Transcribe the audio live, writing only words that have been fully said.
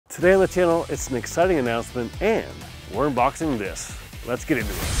Today on the channel, it's an exciting announcement and we're unboxing this. Let's get into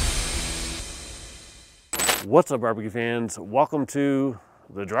it. What's up, barbecue fans? Welcome to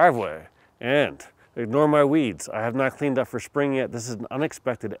the driveway. And ignore my weeds. I have not cleaned up for spring yet. This is an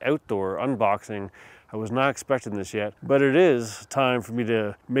unexpected outdoor unboxing. I was not expecting this yet, but it is time for me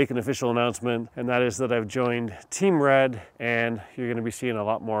to make an official announcement, and that is that I've joined Team Red, and you're gonna be seeing a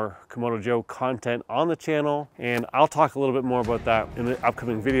lot more Kamado Joe content on the channel, and I'll talk a little bit more about that in the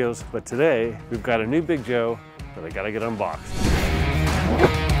upcoming videos, but today we've got a new Big Joe that I gotta get unboxed.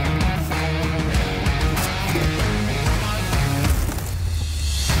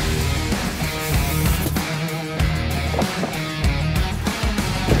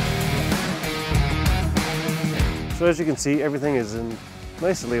 So as you can see, everything is in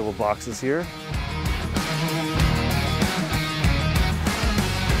nicely labeled boxes here.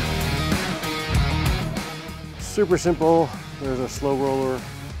 Super simple. There's a slow roller.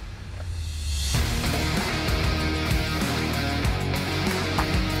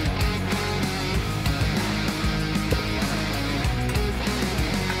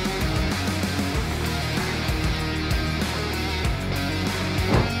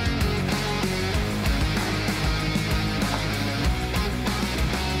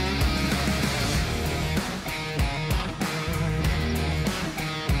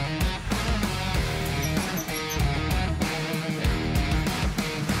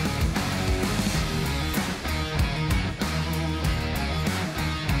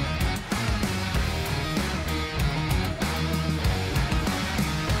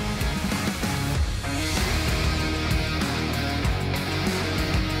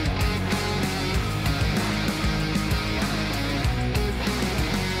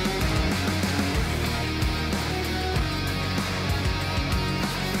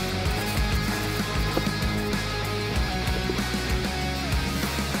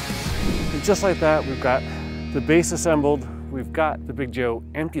 Just like that, we've got the base assembled, we've got the Big Joe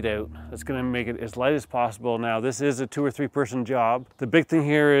emptied out. That's gonna make it as light as possible. Now, this is a 2 or 3 person job. The big thing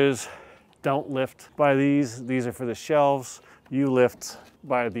here is don't lift by these. These are for the shelves. You lift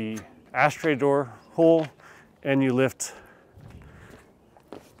by the ashtray door hole, and you lift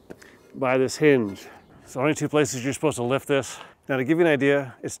by this hinge. So only 2 places you're supposed to lift this. Now, to give you an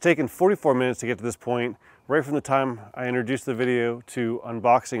idea, it's taken 44 minutes to get to this point. Right from the time I introduced the video to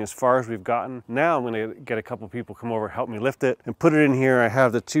unboxing, as far as we've gotten. Now I'm gonna get a couple people come over, help me lift it and put it in here. I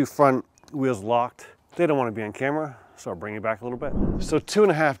have the 2 front wheels locked. They don't wanna be on camera, so I'll bring it back a little bit. So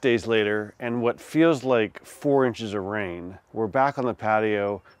 2.5 days later, and what feels like 4 inches of rain, we're back on the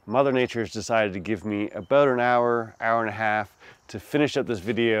patio. Mother Nature has decided to give me about an hour, hour and a half to finish up this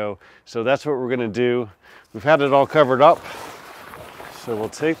video. So that's what we're gonna do. We've had it all covered up, so we'll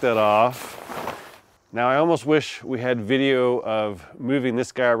take that off. Now, I almost wish we had video of moving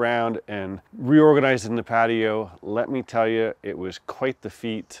this guy around and reorganizing the patio. Let me tell you, it was quite the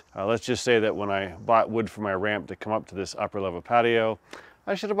feat. Let's just say that when I bought wood for my ramp to come up to this upper level patio,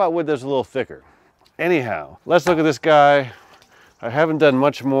 I should have bought wood that's a little thicker. Anyhow, let's look at this guy. I haven't done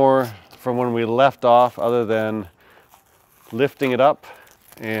much more from when we left off other than lifting it up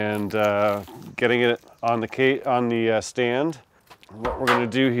and getting it on the stand. What we're gonna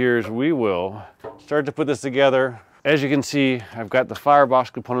do here is we will start to put this together. As you can see, I've got the firebox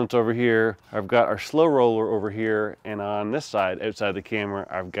components over here. I've got our slow roller over here. And on this side, outside the camera,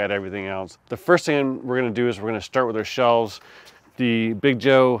 I've got everything else. The first thing we're gonna do is we're gonna start with our shelves. The Big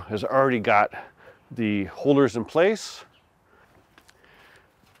Joe has already got the holders in place.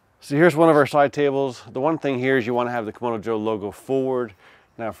 So here's one of our side tables. The one thing here is you wanna have the Kamado Joe logo forward.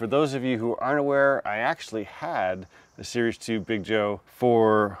 Now, for those of you who aren't aware, I actually had the Series 2 Big Joe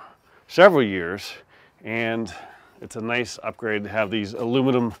for several years, and it's a nice upgrade to have these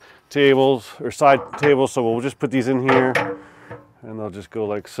aluminum tables or side tables. So we'll just put these in here and they'll just go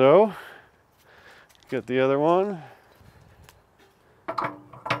like so. Get the other one.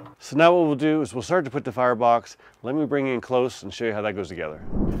 So now what we'll do is we'll start to put the firebox. Let me bring you in close and show you how that goes together.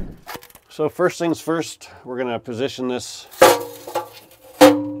 So first things first, we're gonna position this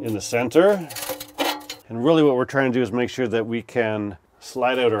in the center. And really what we're trying to do is make sure that we can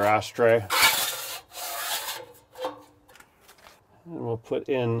slide out our ashtray. And we'll put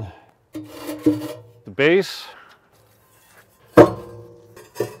in the base. And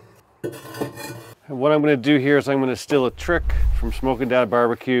what I'm going to do here is I'm going to steal a trick from Smoking Dad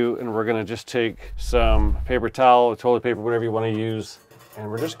Barbecue, and we're going to just take some paper towel, toilet paper, whatever you want to use,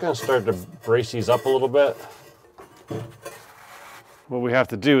 and we're just going to start to brace these up a little bit. What we have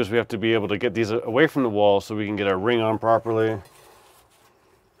to do is we have to be able to get these away from the wall so we can get our ring on properly.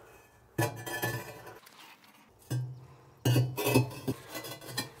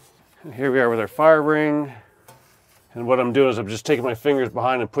 And here we are with our fire ring. And what I'm doing is I'm just taking my fingers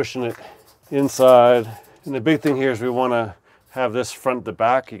behind and pushing it inside. And the big thing here is we want to have this front to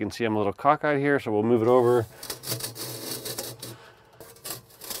back. You can see I'm a little cockeyed here, so we'll move it over.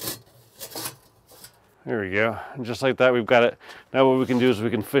 There we go. And just like that, we've got it. Now what we can do is we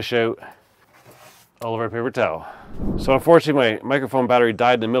can fish out all of our paper towel. So unfortunately, my microphone battery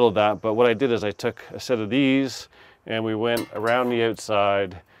died in the middle of that, but what I did is I took a set of these and we went around the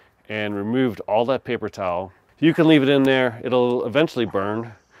outside and removed all that paper towel. You can leave it in there. It'll eventually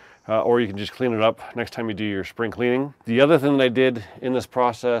burn, or you can just clean it up next time you do your spring cleaning. The other thing that I did in this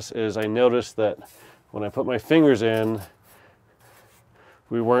process is I noticed that when I put my fingers in,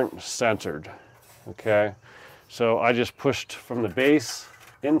 we weren't centered. Okay, so I just pushed from the base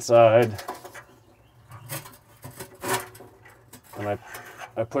inside, and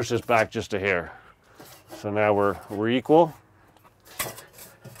I pushed this back just a hair. So now we're equal.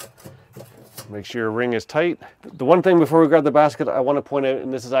 Make sure your ring is tight. The one thing before we grab the basket I want to point out,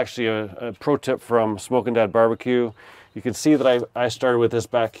 and this is actually a pro tip from Smokin' Dad Barbecue. You can see that I started with this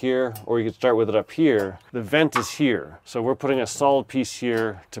back here, or you can start with it up here. The vent is here. So we're putting a solid piece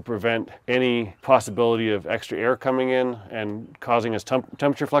here to prevent any possibility of extra air coming in and causing us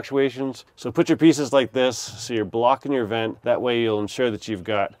temperature fluctuations. So put your pieces like this so you're blocking your vent. That way you'll ensure that you've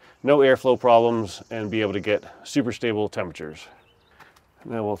got no airflow problems and be able to get super stable temperatures.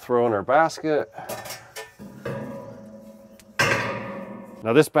 Now we'll throw in our basket.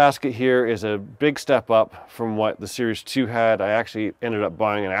 Now this basket here is a big step up from what the Series 2 had. I actually ended up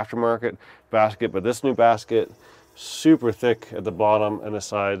buying an aftermarket basket, but this new basket, super thick at the bottom and the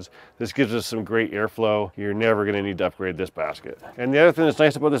sides. This gives us some great airflow. You're never gonna need to upgrade this basket. And the other thing that's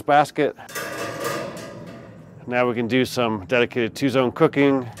nice about this basket, now we can do some dedicated 2-zone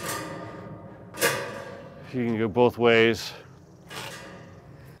cooking. You can go both ways.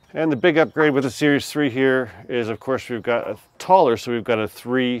 And the big upgrade with the Series 3 here is, of course, we've got a taller, so we've got a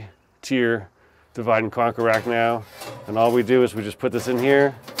 3-tier divide and conquer rack now. And all we do is we just put this in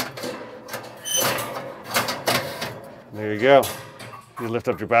here. There you go. You lift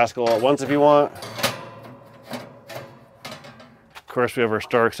up your basket all at once if you want. Of course, we have our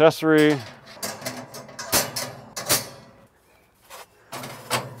star accessory.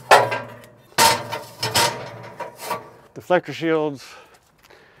 Deflector shields.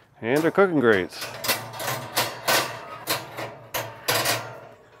 And our cooking grates.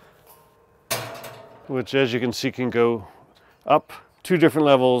 Which, as you can see, can go up 2 different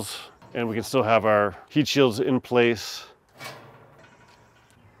levels, and we can still have our heat shields in place.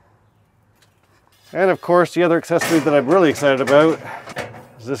 And of course, the other accessory that I'm really excited about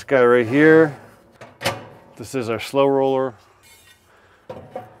is this guy right here. This is our slow roller.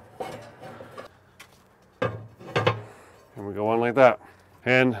 And we go on like that.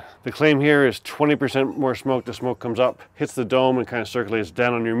 And the claim here is 20% more smoke. The smoke comes up, hits the dome, and kind of circulates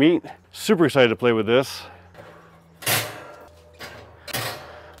down on your meat. Super excited to play with this.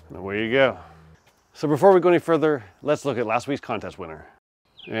 And away you go. So before we go any further, let's look at last week's contest winner.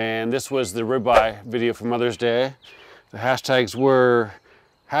 And this was the ribeye video for Mother's Day. The hashtags were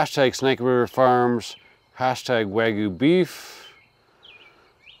hashtag Snake River Farms, hashtag Wagyu Beef,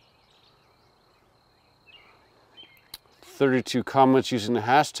 32 comments using the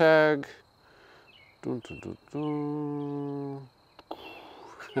hashtag. Dun, dun, dun,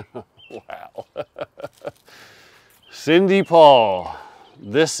 dun. Wow. Cindy Paul.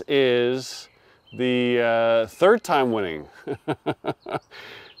 This is the 3rd time winning.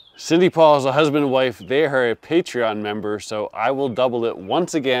 Cindy Paul is a husband and wife. They are a Patreon member, so I will double it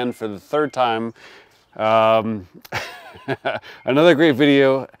once again for the 3rd time. Another great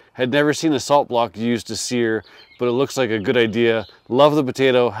video. Had never seen a salt block used to sear, but it looks like a good idea. Love the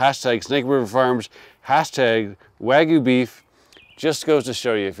potato. Hashtag Snake River Farms. Hashtag Wagyu Beef. Just goes to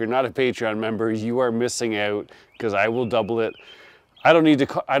show you, if you're not a Patreon member, you are missing out, because I will double it. I don't need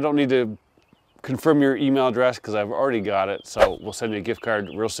to confirm your email address because I've already got it. So we'll send you a gift card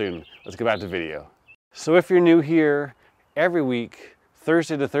real soon. Let's get back to the video. So if you're new here, every week,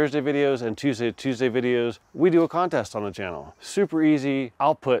 Thursday to Thursday videos and Tuesday to Tuesday videos, we do a contest on the channel. Super easy.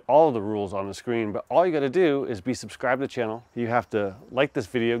 I'll put all of the rules on the screen, but all you gotta do is be subscribed to the channel. You have to like this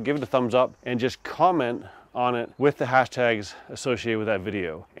video, give it a thumbs up, and just comment on it with the hashtags associated with that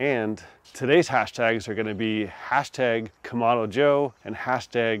video. And today's hashtags are gonna be hashtag Kamado Joe and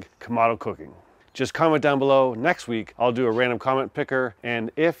hashtag Kamado Cooking. Just comment down below. Next week, I'll do a random comment picker. And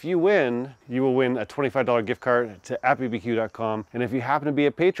if you win, you will win a $25 gift card to appbbq.com. And if you happen to be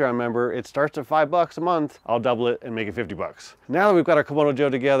a Patreon member, it starts at $5 a month. I'll double it and make it $50. Now that we've got our Kamado Joe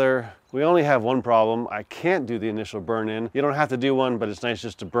together, We only have one problem. I can't do the initial burn in. You don't have to do one, but it's nice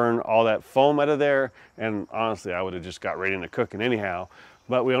just to burn all that foam out of there. And honestly, I would have just got right into cooking anyhow.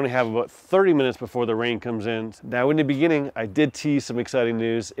 But we only have about 30 minutes before the rain comes in. Now, in the beginning, I did tease some exciting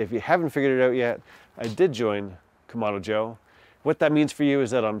news. If you haven't figured it out yet, I did join Kamado Joe. What that means for you is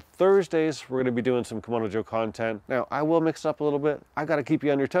that on Thursdays, we're gonna be doing some Kamado Joe content. Now, I will mix it up a little bit. I gotta keep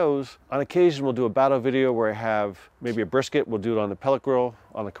you on your toes. On occasion, we'll do a battle video where I have maybe a brisket. We'll do it on the pellet grill,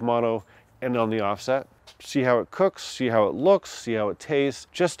 on the Kamado, and on the offset. See how it cooks, see how it looks, see how it tastes,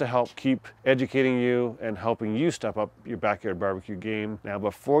 just to help keep educating you and helping you step up your backyard barbecue game. Now,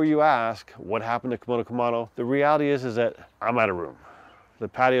 before you ask what happened to Kamado, the reality is that I'm out of room. The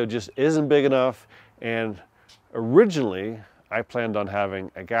patio just isn't big enough, and originally, I planned on having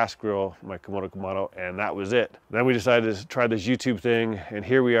a gas grill, my Kamado, and that was it. Then we decided to try this YouTube thing, and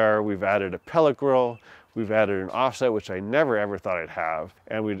here we are. We've added a pellet grill, we've added an offset, which I never ever thought I'd have,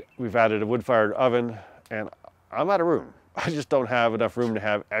 and we've added a wood-fired oven, and I'm out of room. I just don't have enough room to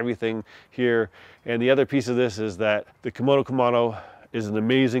have everything here. And the other piece of this is that the Kamado is an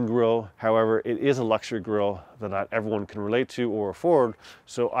amazing grill. However, it is a luxury grill that not everyone can relate to or afford.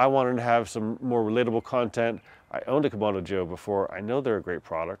 So I wanted to have some more relatable content. I owned a Kamado Joe before. I know they're a great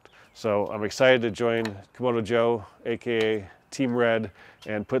product. So I'm excited to join Kamado Joe, AKA Team Red,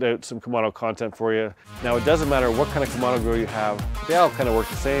 and put out some Kamado content for you. Now, it doesn't matter what kind of Kamado grill you have. They all kind of work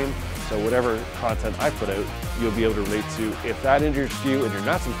the same. So whatever content I put out, you'll be able to relate to. If that interests you and you're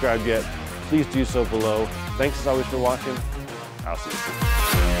not subscribed yet, please do so below. Thanks as always for watching. I'll see you soon.